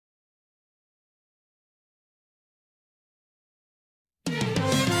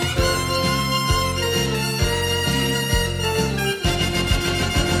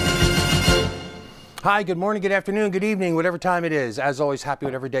Hi, good morning, good afternoon, good evening, whatever time it is. As always, happy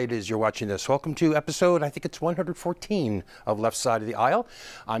whatever day it is you're watching this. Welcome to episode, I think it's 114 of Left Side of the Aisle.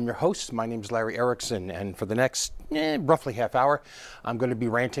 I'm your host. My name is Larry Erickson, and for the next roughly half hour, I'm going to be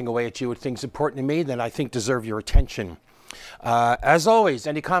ranting away at you with things important to me that I think deserve your attention. As always,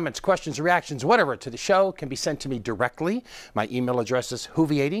 any comments, questions, reactions, whatever to the show can be sent to me directly. My email address is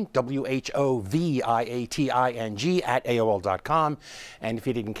whoviating, whoviating @AOL.com. And if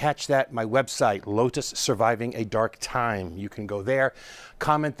you didn't catch that, my website, Lotus Surviving a Dark Time. You can go there,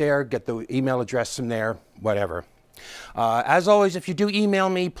 comment there, get the email address from there, whatever. As always, if you do email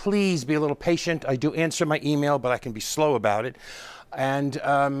me, please be a little patient. I do answer my email, but I can be slow about it. And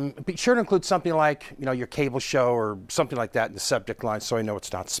be sure to include something like, your cable show or something like that in the subject line so I know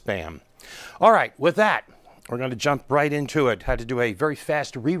it's not spam. All right, with that, we're going to jump right into it. Had to do a very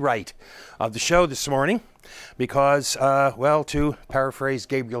fast rewrite of the show this morning because, to paraphrase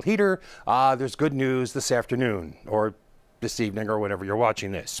Gabriel Heater, there's good news this afternoon or this evening or whenever you're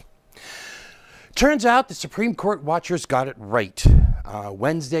watching this. Turns out the Supreme Court watchers got it right.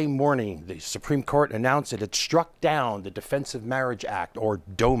 Wednesday morning, the Supreme Court announced that it struck down the Defense of Marriage Act, or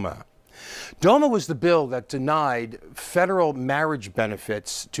DOMA. DOMA was the bill that denied federal marriage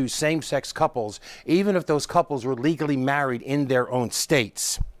benefits to same-sex couples, even if those couples were legally married in their own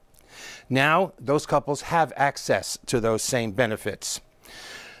states. Now, those couples have access to those same benefits.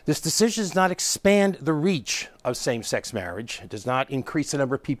 This decision does not expand the reach of same-sex marriage. It does not increase the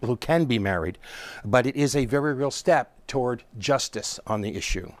number of people who can be married, but it is a very real step toward justice on the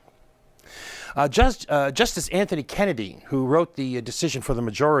issue. Justice Anthony Kennedy, who wrote the decision for the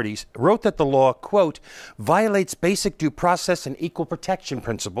majorities, wrote that the law, quote, violates basic due process and equal protection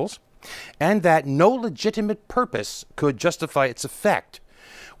principles, and that no legitimate purpose could justify its effect,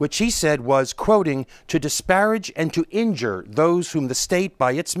 which he said was, quoting, to disparage and to injure those whom the state,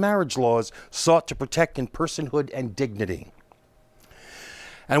 by its marriage laws, sought to protect in personhood and dignity.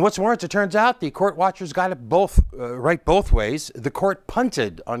 And what's more, as it turns out, the court watchers got it right both ways. The court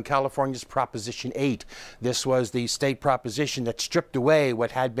punted on California's Proposition 8. This was the state proposition that stripped away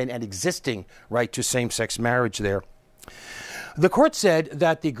what had been an existing right to same-sex marriage there. The court said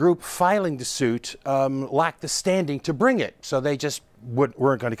that the group filing the suit lacked the standing to bring it, so they just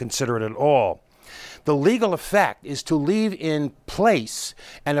weren't going to consider it at all. The legal effect is to leave in place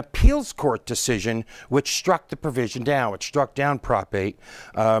an appeals court decision which struck the provision down, which struck down PropHate.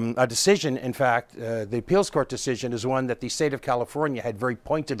 A decision, in fact, the appeals court decision is one that the state of California had very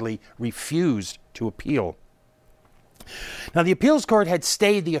pointedly refused to appeal. Now, the appeals court had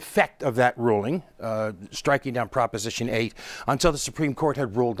stayed the effect of that ruling, striking down Proposition 8, until the Supreme Court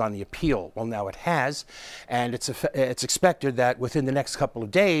had ruled on the appeal. Well, now it has, and it's expected that within the next couple of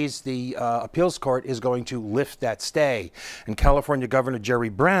days, the appeals court is going to lift that stay. And California Governor Jerry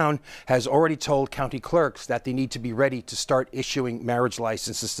Brown has already told county clerks that they need to be ready to start issuing marriage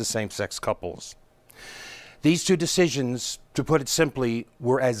licenses to same-sex couples. These two decisions, to put it simply,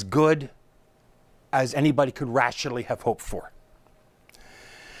 were as good as anybody could rationally have hoped for.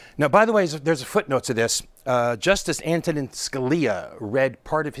 Now, by the way, there's a footnote to this. Justice Antonin Scalia read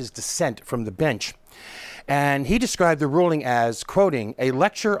part of his dissent from the bench, and he described the ruling as, quoting, a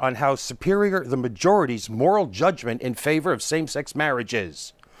lecture on how superior the majority's moral judgment in favor of same-sex marriage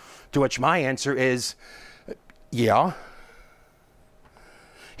is. To which my answer is, yeah.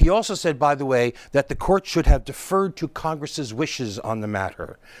 He also said, by the way, that the court should have deferred to Congress's wishes on the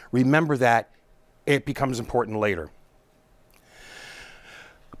matter. Remember that. It becomes important later.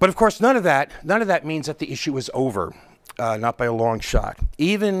 But of course, none of that means that the issue is over, not by a long shot.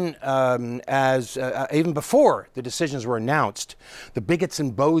 Even before the decisions were announced, the bigots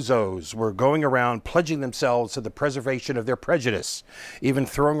and bozos were going around pledging themselves to the preservation of their prejudice, even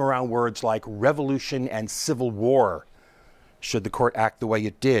throwing around words like revolution and civil war, should the court act the way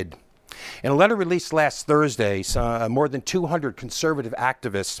it did. In a letter released last Thursday, more than 200 conservative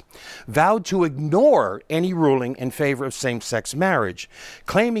activists vowed to ignore any ruling in favor of same-sex marriage,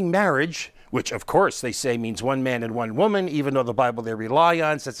 claiming marriage, which of course they say means one man and one woman, even though the Bible they rely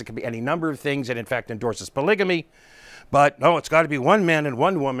on says it can be any number of things and in fact endorses polygamy. But no, it's got to be one man and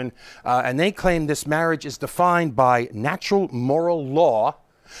one woman, and they claim this marriage is defined by natural moral law,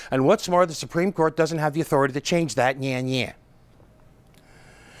 and what's more, the Supreme Court doesn't have the authority to change that, yeah.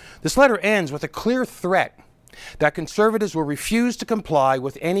 This letter ends with a clear threat that conservatives will refuse to comply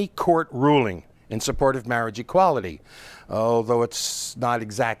with any court ruling in support of marriage equality, although it's not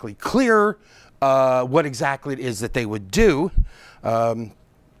exactly clear what exactly it is that they would do,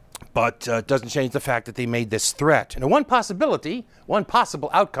 but it doesn't change the fact that they made this threat. And one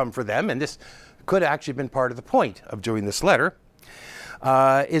possible outcome for them, and this could have actually been part of the point of doing this letter,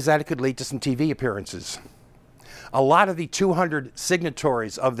 is that it could lead to some TV appearances. A lot of the 200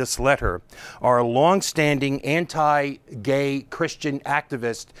 signatories of this letter are long-standing anti-gay Christian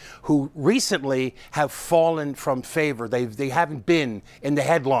activists who recently have fallen from favor. They haven't been in the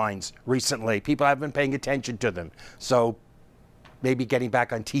headlines recently. People haven't been paying attention to them. So maybe getting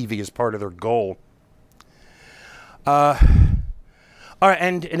back on TV is part of their goal. All right,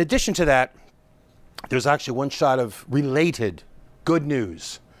 and in addition to that, there's actually one shot of related good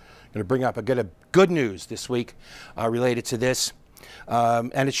news. I'm going to bring up a good news this week related to this.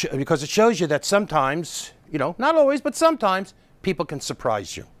 And because it shows you that sometimes, not always, but sometimes, people can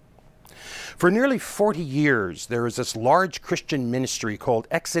surprise you. For nearly 40 years, there is this large Christian ministry called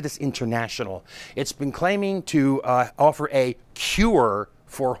Exodus International. It's been claiming to offer a cure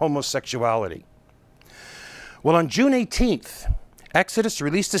for homosexuality. Well, on June 18th, Exodus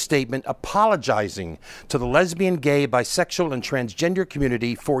released a statement apologizing to the lesbian, gay, bisexual, and transgender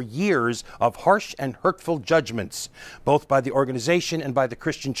community for years of harsh and hurtful judgments, both by the organization and by the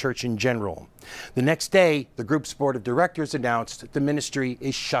Christian church in general. The next day, the group's board of directors announced the ministry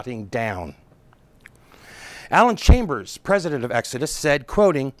is shutting down. Alan Chambers, president of Exodus, said,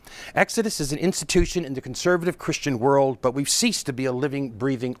 quoting, "Exodus is an institution in the conservative Christian world, but we've ceased to be a living,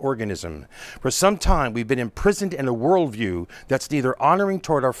 breathing organism. For some time, we've been imprisoned in a worldview that's neither honoring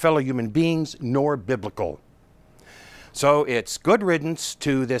toward our fellow human beings nor biblical." So it's good riddance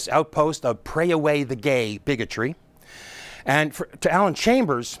to this outpost of pray away the gay bigotry. And to Alan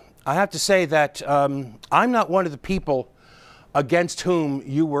Chambers, I have to say that I'm not one of the people against whom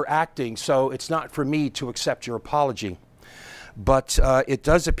you were acting, so it's not for me to accept your apology. But it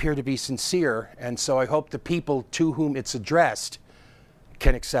does appear to be sincere, and so I hope the people to whom it's addressed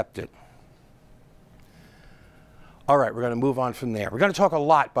can accept it. All right, we're going to move on from there. We're going to talk a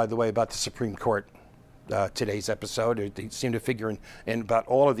lot, by the way, about the Supreme Court today's episode. They seem to figure in about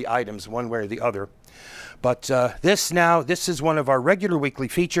all of the items, one way or the other. But this is one of our regular weekly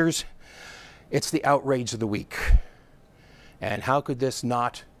features. It's the outrage of the week. And how could this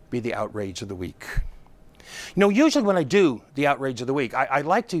not be the outrage of the week? Usually when I do the outrage of the week, I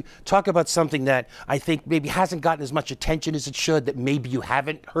like to talk about something that I think maybe hasn't gotten as much attention as it should, that maybe you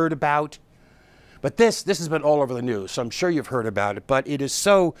haven't heard about. But this has been all over the news, so I'm sure you've heard about it. But it is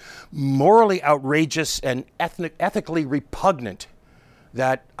so morally outrageous and ethically repugnant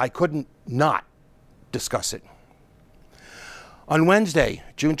that I couldn't not discuss it. On Wednesday,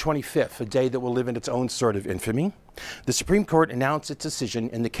 June 25th, a day that will live in its own sort of infamy, the Supreme Court announced its decision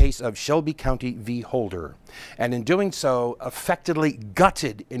in the case of Shelby County v. Holder, and in doing so, effectively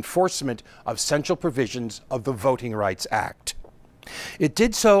gutted enforcement of central provisions of the Voting Rights Act. It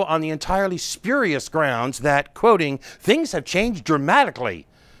did so on the entirely spurious grounds that, quoting, "things have changed dramatically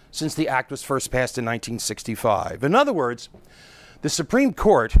since the act was first passed in 1965. In other words, the Supreme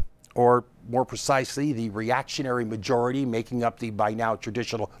Court, or more precisely, the reactionary majority making up the by now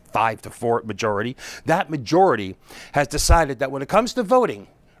traditional 5-4 majority, that majority has decided that when it comes to voting,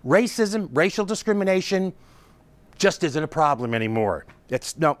 racism, racial discrimination just isn't a problem anymore.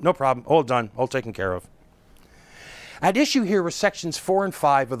 It's no problem, all done, all taken care of. At issue here were Sections 4 and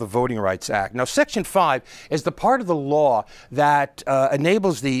 5 of the Voting Rights Act. Now, Section 5 is the part of the law that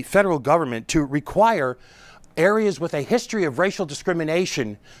enables the federal government to require areas with a history of racial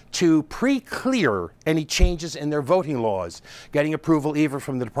discrimination to pre-clear any changes in their voting laws, getting approval either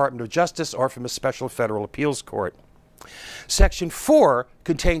from the Department of Justice or from a special federal appeals court. Section 4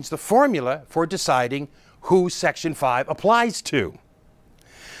 contains the formula for deciding who Section 5 applies to.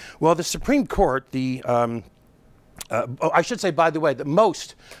 Well, the Supreme Court, I should say, by the way, that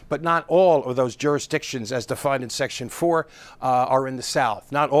most, but not all of those jurisdictions as defined in Section 4 are in the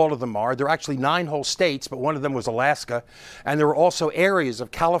South. Not all of them are. There are actually 9 whole states, but one of them was Alaska. And there were also areas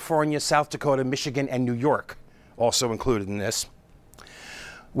of California, South Dakota, Michigan, and New York also included in this.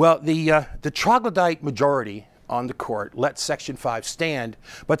 Well, the troglodyte majority on the court let Section 5 stand,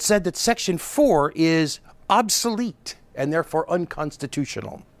 but said that Section 4 is obsolete and therefore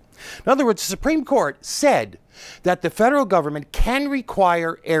unconstitutional. In other words, the Supreme Court said that the federal government can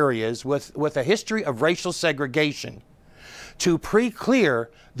require areas with a history of racial segregation to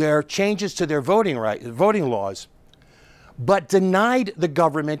pre-clear their changes to their voting laws, but denied the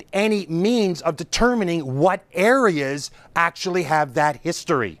government any means of determining what areas actually have that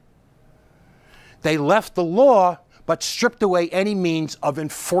history. They left the law, but stripped away any means of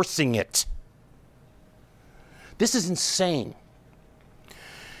enforcing it. This is insane.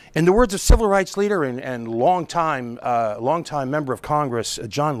 In the words of civil rights leader and longtime member of Congress,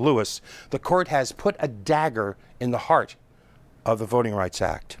 John Lewis, the court has put a dagger in the heart of the Voting Rights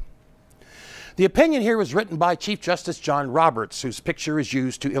Act. The opinion here was written by Chief Justice John Roberts, whose picture is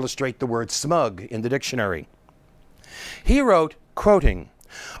used to illustrate the word smug in the dictionary. He wrote, quoting,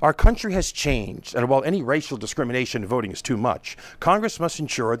 "Our country has changed, and while any racial discrimination in voting is too much, Congress must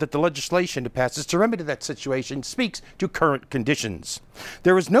ensure that the legislation it passes to remedy that situation speaks to current conditions.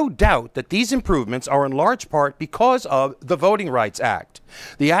 There is no doubt that these improvements are in large part because of the Voting Rights Act.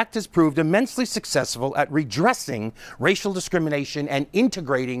 The act has proved immensely successful at redressing racial discrimination and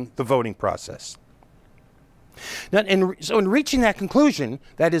integrating the voting process." Now, so in reaching that conclusion,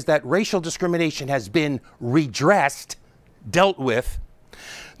 that is that racial discrimination has been redressed, dealt with,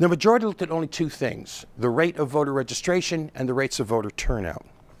 the majority looked at only two things: the rate of voter registration and the rates of voter turnout.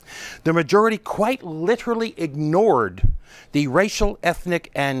 The majority quite literally ignored the racial, ethnic,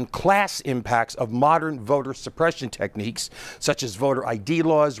 and class impacts of modern voter suppression techniques, such as voter ID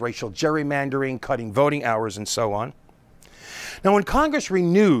laws, racial gerrymandering, cutting voting hours, and so on. Now, when Congress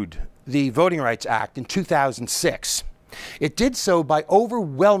renewed the Voting Rights Act in 2006, it did so by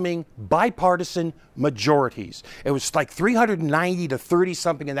overwhelming bipartisan majorities. It was like 390 to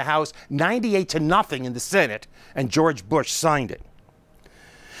 30-something in the House, 98 to nothing in the Senate, and George Bush signed it.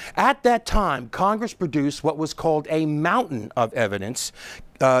 At that time, Congress produced what was called a mountain of evidence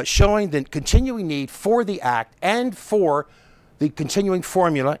showing the continuing need for the act and for the continuing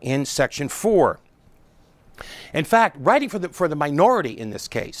formula in Section 4. In fact, writing for the minority in this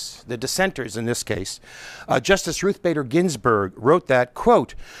case, the dissenters in this case, Justice Ruth Bader Ginsburg wrote that,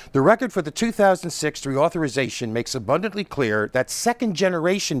 quote, "The record for the 2006 reauthorization makes abundantly clear that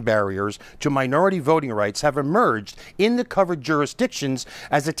second-generation barriers to minority voting rights have emerged in the covered jurisdictions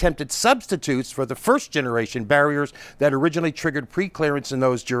as attempted substitutes for the first-generation barriers that originally triggered preclearance in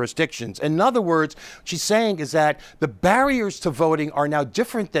those jurisdictions." In other words, what she's saying is that the barriers to voting are now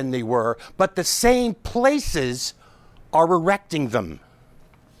different than they were, but the same places are erecting them.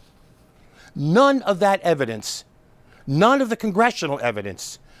 None of that evidence, none of the congressional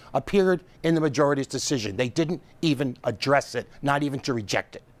evidence appeared in the majority's decision. They didn't even address it, not even to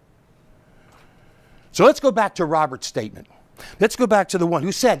reject it. So let's go back to Robert's statement. Let's go back to the one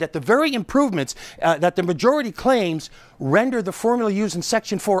who said that the very improvements that the majority claims render the formula used in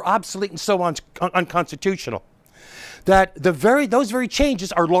Section 4 obsolete and so on unconstitutional. That those very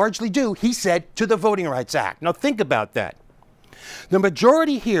changes are largely due, he said, to the Voting Rights Act. Now think about that. The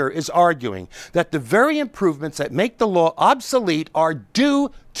majority here is arguing that the very improvements that make the law obsolete are due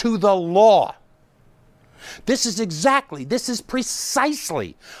to the law. This is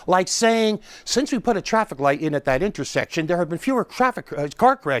precisely like saying, since we put a traffic light in at that intersection, there have been fewer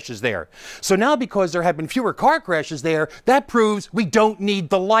car crashes there. So now because there have been fewer car crashes there, that proves we don't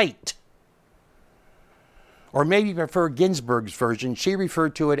need the light. Or maybe you prefer Ginsburg's version. She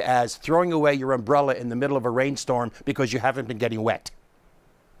referred to it as throwing away your umbrella in the middle of a rainstorm because you haven't been getting wet.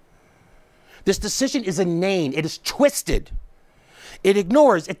 This decision is inane. It is twisted. It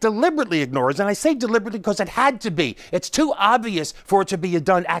deliberately ignores, and I say deliberately because it had to be. It's too obvious for it to be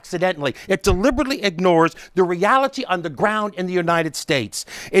done accidentally. It deliberately ignores the reality on the ground in the United States.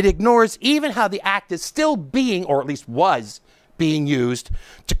 It ignores even how the act is still being, or at least was being used,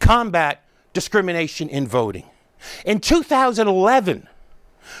 to combat discrimination in voting. In 2011,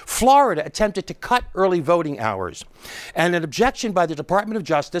 Florida attempted to cut early voting hours, and an objection by the Department of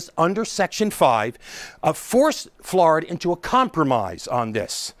Justice under Section 5 forced Florida into a compromise on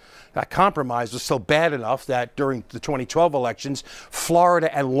this. That compromise was so bad enough that during the 2012 elections,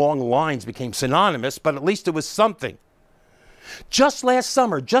 Florida and long lines became synonymous, but at least it was something. Just last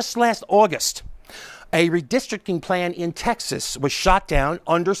summer, just last August, a redistricting plan in Texas was shot down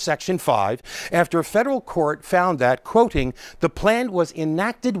under Section 5 after a federal court found that, quoting, "the plan was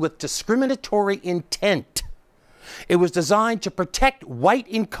enacted with discriminatory intent. It was designed to protect white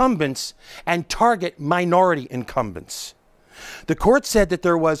incumbents and target minority incumbents." The court said that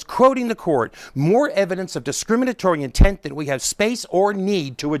there was, quoting the court, "more evidence of discriminatory intent than we have space or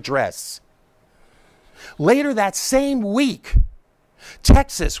need to address." Later that same week,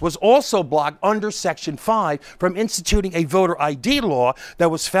 Texas was also blocked under Section 5 from instituting a voter ID law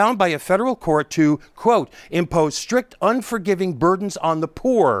that was found by a federal court to, quote, "impose strict, unforgiving burdens on the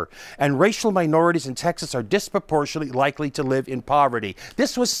poor, and racial minorities in Texas are disproportionately likely to live in poverty."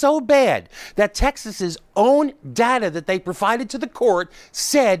 This was so bad that Texas's own data that they provided to the court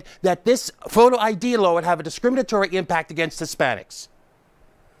said that this photo ID law would have a discriminatory impact against Hispanics.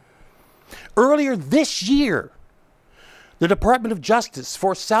 Earlier this year, The Department of Justice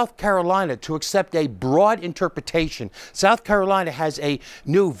forced South Carolina to accept a broad interpretation. South Carolina has a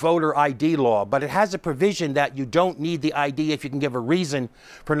new voter ID law, but it has a provision that you don't need the ID if you can give a reason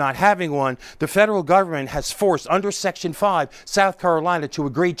for not having one. The federal government has forced, under Section 5, South Carolina to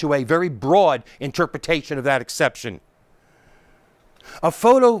agree to a very broad interpretation of that exception. A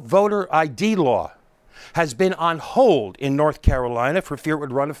photo voter ID law has been on hold in North Carolina for fear it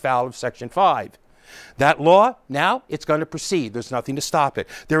would run afoul of Section 5. That law, now, it's going to proceed. There's nothing to stop it.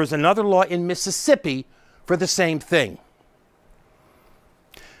 There is another law in Mississippi for the same thing.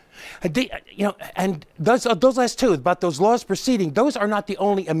 And those last two, about those laws proceeding, those are not the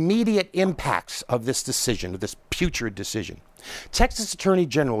only immediate impacts of this decision, of this putrid decision. Texas Attorney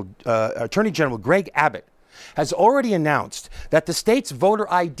General Greg Abbott has already announced that the state's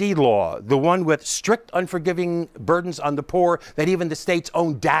voter ID law, the one with strict, unforgiving burdens on the poor, that even the state's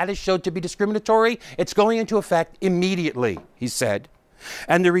own data showed to be discriminatory, it's going into effect immediately, he said.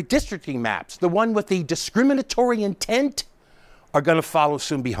 And the redistricting maps, the one with the discriminatory intent, are going to follow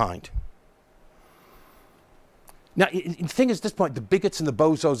soon behind. Now, the thing is, at this point, the bigots and the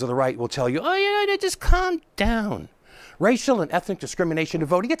bozos of the right will tell you, oh, yeah, just calm down. Racial and ethnic discrimination in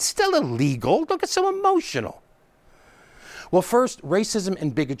voting, it's still illegal. Don't get so emotional. Well, first, racism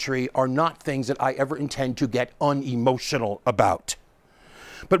and bigotry are not things that I ever intend to get unemotional about.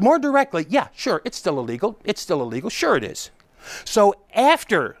 But more directly, yeah, sure, it's still illegal. It's still illegal. Sure it is. So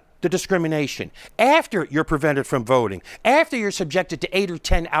after the discrimination, after you're prevented from voting, after you're subjected to 8 or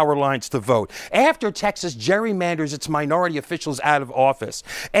 10 hour lines to vote, after Texas gerrymanders its minority officials out of office,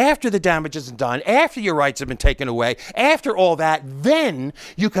 after the damage is done, after your rights have been taken away, after all that, then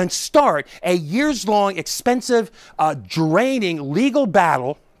you can start a years-long, expensive, draining legal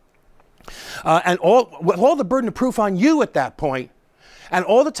battle, and with all the burden of proof on you at that point. And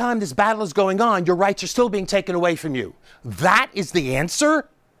all the time this battle is going on, your rights are still being taken away from you. That is the answer?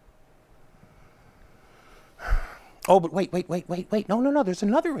 Oh, but wait. No. There's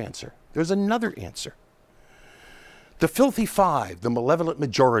another answer. There's another answer. The filthy five, the malevolent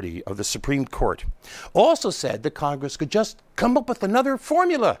majority of the Supreme Court, also said that Congress could just come up with another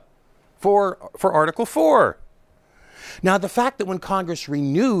formula for Article 4. Now, the fact that when Congress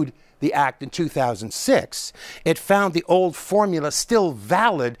renewed the act in 2006, it found the old formula still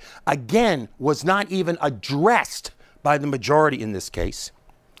valid, again, was not even addressed by the majority in this case.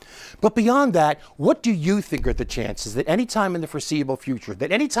 But beyond that, what do you think are the chances that any time in the foreseeable future,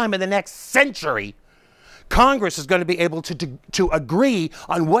 that any time in the next century, Congress is going to be able to agree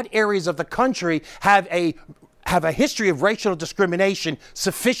on what areas of the country have a history of racial discrimination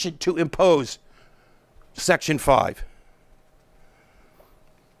sufficient to impose Section 5?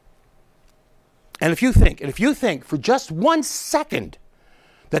 And if you think for just 1 second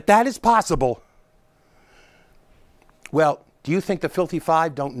that is possible, well, do you think the filthy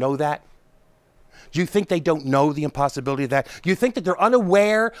five don't know that? Do you think they don't know the impossibility of that? Do you think that they're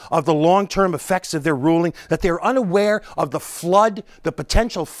unaware of the long-term effects of their ruling, that they're unaware of the flood, the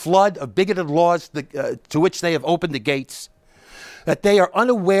potential flood of bigoted laws to which they have opened the gates? That they are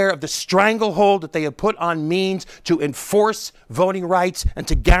unaware of the stranglehold that they have put on means to enforce voting rights and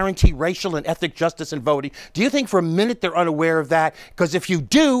to guarantee racial and ethnic justice in voting? Do you think for a minute they're unaware of that? Because if you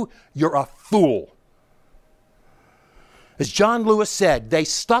do, you're a fool. As John Lewis said, they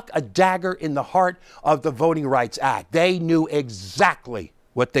stuck a dagger in the heart of the Voting Rights Act. They knew exactly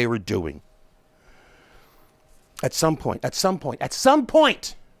what they were doing. At some point,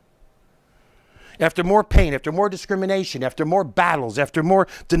 after more pain, after more discrimination, after more battles, after more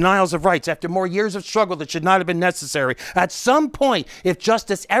denials of rights, after more years of struggle that should not have been necessary, at some point, if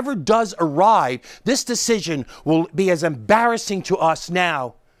justice ever does arrive, this decision will be as embarrassing to us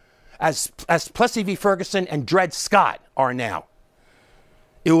now as Plessy v. Ferguson and Dred Scott are now.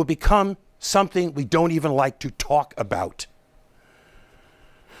 It will become something we don't even like to talk about.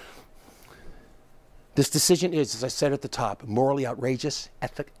 This decision is, as I said at the top, morally outrageous,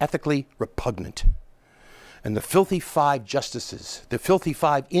 ethically repugnant. And the filthy five justices, the filthy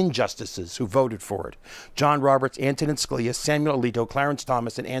five injustices who voted for it, John Roberts, Antonin Scalia, Samuel Alito, Clarence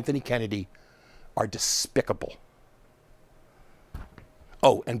Thomas, and Anthony Kennedy, are despicable.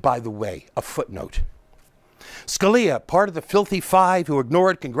 Oh, and by the way, a footnote. Scalia, part of the filthy five who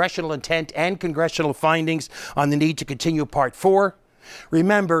ignored congressional intent and congressional findings on the need to continue Part 4.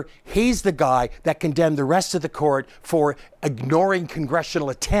 Remember, he's the guy that condemned the rest of the court for ignoring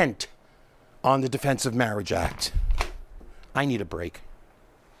congressional intent on the Defense of Marriage Act. I need a break.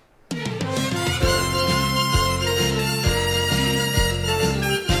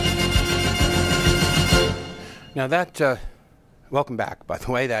 Now that Welcome back. By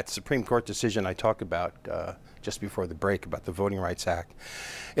the way, that Supreme Court decision I talked about just before the break about the Voting Rights Act,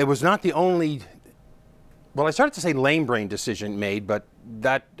 it was not the only, well, I started to say lame-brain decision made, but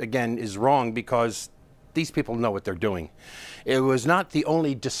that, again, is wrong because these people know what they're doing. It was not the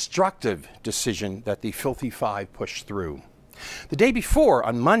only destructive decision that the Filthy Five pushed through. The day before,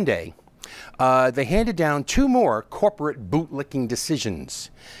 on Monday, they handed down 2 more corporate bootlicking decisions.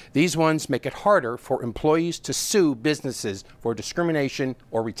 These ones make it harder for employees to sue businesses for discrimination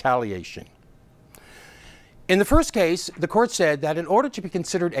or retaliation. In the first case, the court said that in order to be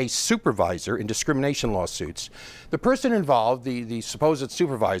considered a supervisor in discrimination lawsuits, the person involved, the supposed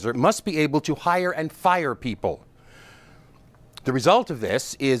supervisor, must be able to hire and fire people. The result of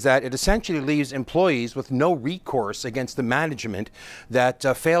this is that it essentially leaves employees with no recourse against the management that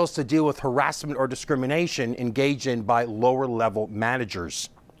fails to deal with harassment or discrimination engaged in by lower-level managers.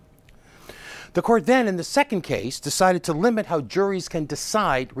 The court then, in the second case, decided to limit how juries can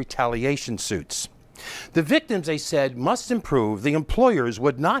decide retaliation suits. The victims, they said, must improve the employers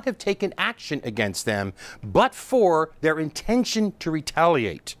would not have taken action against them but for their intention to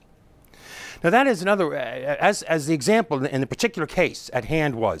retaliate. Now that is another, as the example in the particular case at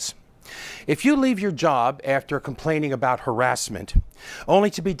hand was, if you leave your job after complaining about harassment,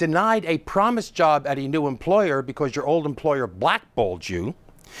 only to be denied a promised job at a new employer because your old employer blackballed you,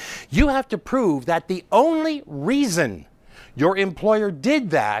 you have to prove that the only reason your employer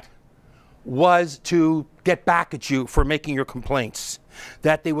did that was to get back at you for making your complaints,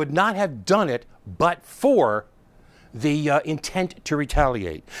 that they would not have done it but for the intent to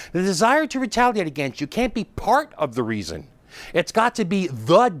retaliate. The desire to retaliate against you can't be part of the reason. It's got to be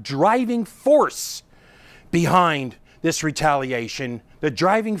the driving force behind this retaliation, the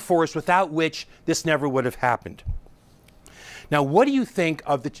driving force without which this never would have happened. Now, what do you think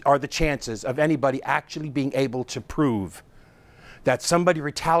are the chances of anybody actually being able to prove that somebody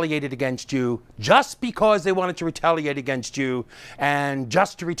retaliated against you just because they wanted to retaliate against you and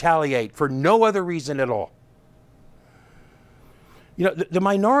just to retaliate for no other reason at all? You know, the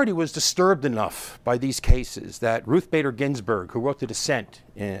minority was disturbed enough by these cases that Ruth Bader Ginsburg, who wrote the dissent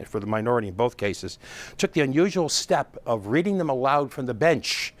for the minority in both cases, took the unusual step of reading them aloud from the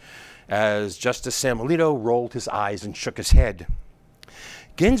bench as Justice Sam Alito rolled his eyes and shook his head.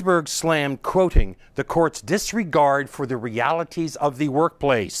 Ginsburg slammed, quoting, the court's disregard for the realities of the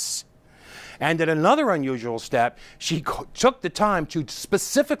workplace. And in another unusual step, she took the time to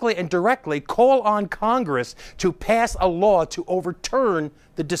specifically and directly call on Congress to pass a law to overturn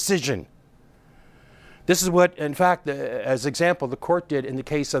the decision. This is what, in fact, as example, the court did in the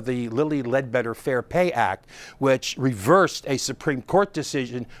case of the Lilly Ledbetter Fair Pay Act, which reversed a Supreme Court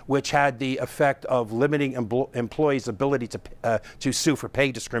decision which had the effect of limiting employees' ability to sue for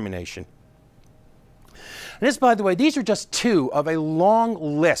pay discrimination. And this, by the way, these are just 2 of a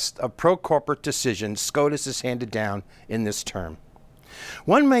long list of pro-corporate decisions SCOTUS has handed down in this term.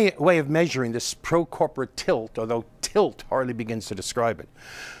 One way of measuring this pro-corporate tilt, although tilt hardly begins to describe it,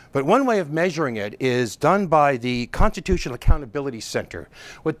 but one way of measuring it is done by the Constitutional Accountability Center.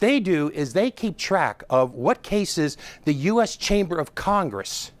 What they do is they keep track of what cases the U.S. Chamber of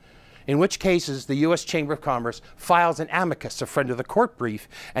Congress, in which cases the U.S. Chamber of Commerce files an amicus, a friend of the court brief,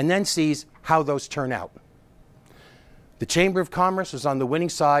 and then sees how those turn out. The Chamber of Commerce was on the winning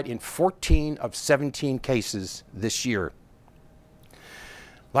side in 14 of 17 cases this year.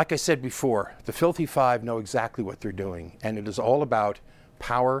 Like I said before, the Filthy Five know exactly what they're doing, and it is all about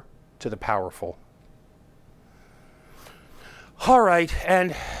power to the powerful. All right,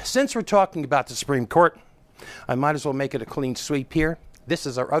 and since we're talking about the Supreme Court, I might as well make it a clean sweep here. This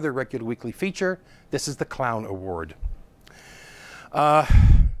is our other regular weekly feature. This is the Clown Award.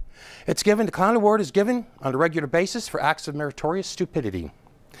 The Clown Award is given on a regular basis for acts of meritorious stupidity.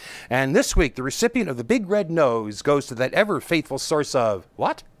 And this week, the recipient of the Big Red Nose goes to that ever-faithful source of,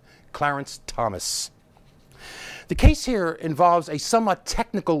 what? Clarence Thomas. The case here involves a somewhat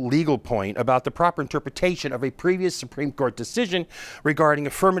technical legal point about the proper interpretation of a previous Supreme Court decision regarding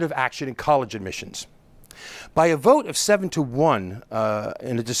affirmative action in college admissions. By a vote of 7-1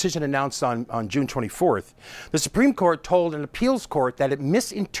 in a decision announced on June 24th, the Supreme Court told an appeals court that it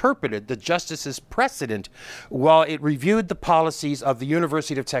misinterpreted the justice's precedent while it reviewed the policies of the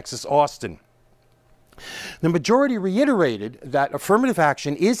University of Texas, Austin. The majority reiterated that affirmative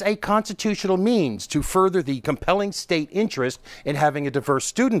action is a constitutional means to further the compelling state interest in having a diverse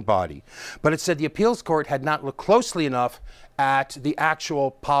student body, but it said the appeals court had not looked closely enough at the actual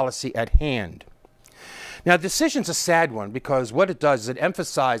policy at hand. Now, the decision's a sad one because what it does is it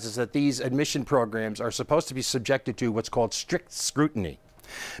emphasizes that these admission programs are supposed to be subjected to what's called strict scrutiny.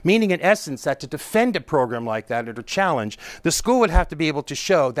 Meaning, in essence, that to defend a program like that or to challenge, the school would have to be able to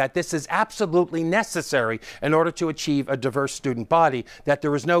show that this is absolutely necessary in order to achieve a diverse student body, that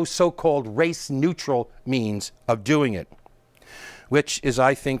there is no so-called race-neutral means of doing it, which is,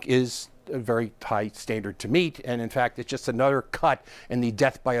 I think, is a very high standard to meet, and in fact, it's just another cut in the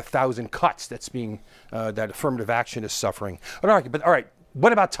death by 1,000 cuts that's being, that affirmative action is suffering. But all right,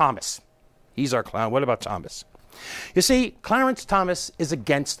 what about Thomas? He's our clown. What about Thomas? You see, Clarence Thomas is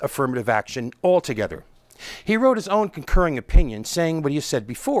against affirmative action altogether. He wrote his own concurring opinion saying what you said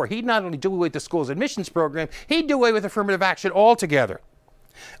before. He'd not only do away with the school's admissions program, he'd do away with affirmative action altogether.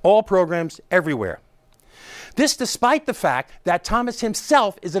 All programs, everywhere. This despite the fact that Thomas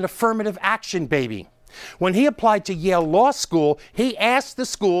himself is an affirmative action baby. When he applied to Yale Law School, he asked the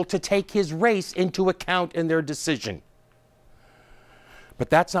school to take his race into account in their decision. But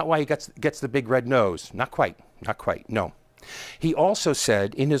that's not why he gets the big red nose. Not quite. Not quite. No. He also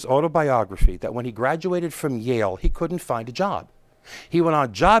said in his autobiography that when he graduated from Yale, he couldn't find a job. He went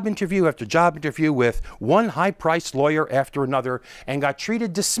on job interview after job interview with one high-priced lawyer after another and got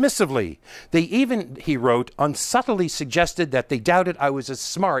treated dismissively. They even, he wrote, unsubtly suggested that they doubted I was as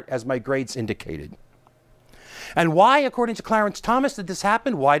smart as my grades indicated. And why, according to Clarence Thomas, did this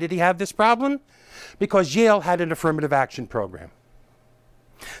happen? Why did he have this problem? Because Yale had an affirmative action program.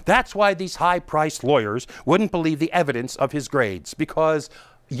 That's why these high-priced lawyers wouldn't believe the evidence of his grades, because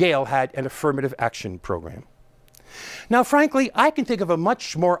Yale had an affirmative action program. Now, frankly, I can think of a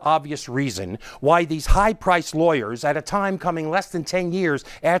much more obvious reason why these high-priced lawyers, at a time coming less than 10 years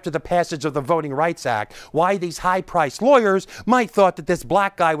after the passage of the Voting Rights Act, why these high-priced lawyers might thought that this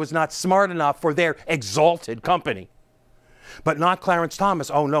black guy was not smart enough for their exalted company. But not Clarence Thomas.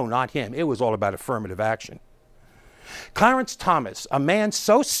 Oh, no, not him. It was all about affirmative action. Clarence Thomas, a man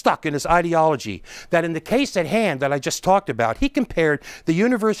so stuck in his ideology that in the case at hand that I just talked about, he compared the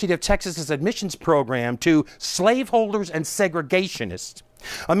University of Texas's admissions program to slaveholders and segregationists.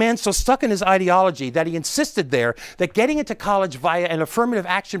 A man so stuck in his ideology that he insisted there that getting into college via an affirmative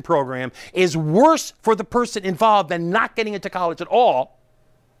action program is worse for the person involved than not getting into college at all.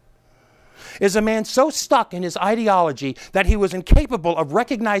 Is a man so stuck in his ideology that he was incapable of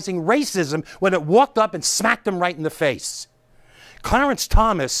recognizing racism when it walked up and smacked him right in the face. Clarence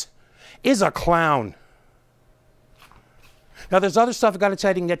Thomas is a clown. Now, there's other stuff I've got to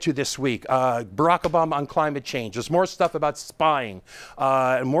tell you to get to this week. Barack Obama on climate change. There's more stuff about spying,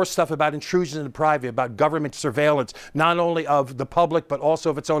 more stuff about intrusion into private, about government surveillance, not only of the public, but also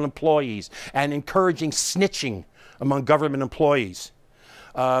of its own employees, and encouraging snitching among government employees.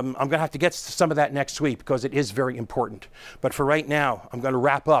 I'm going to have to get to some of that next week because it is very important. But for right now, I'm going to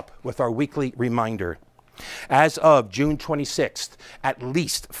wrap up with our weekly reminder. As of June 26th, at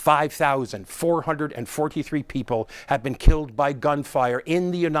least 5,443 people have been killed by gunfire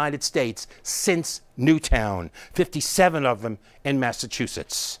in the United States since Newtown, 57 of them in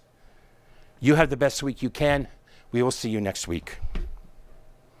Massachusetts. You have the best week you can. We will see you next week.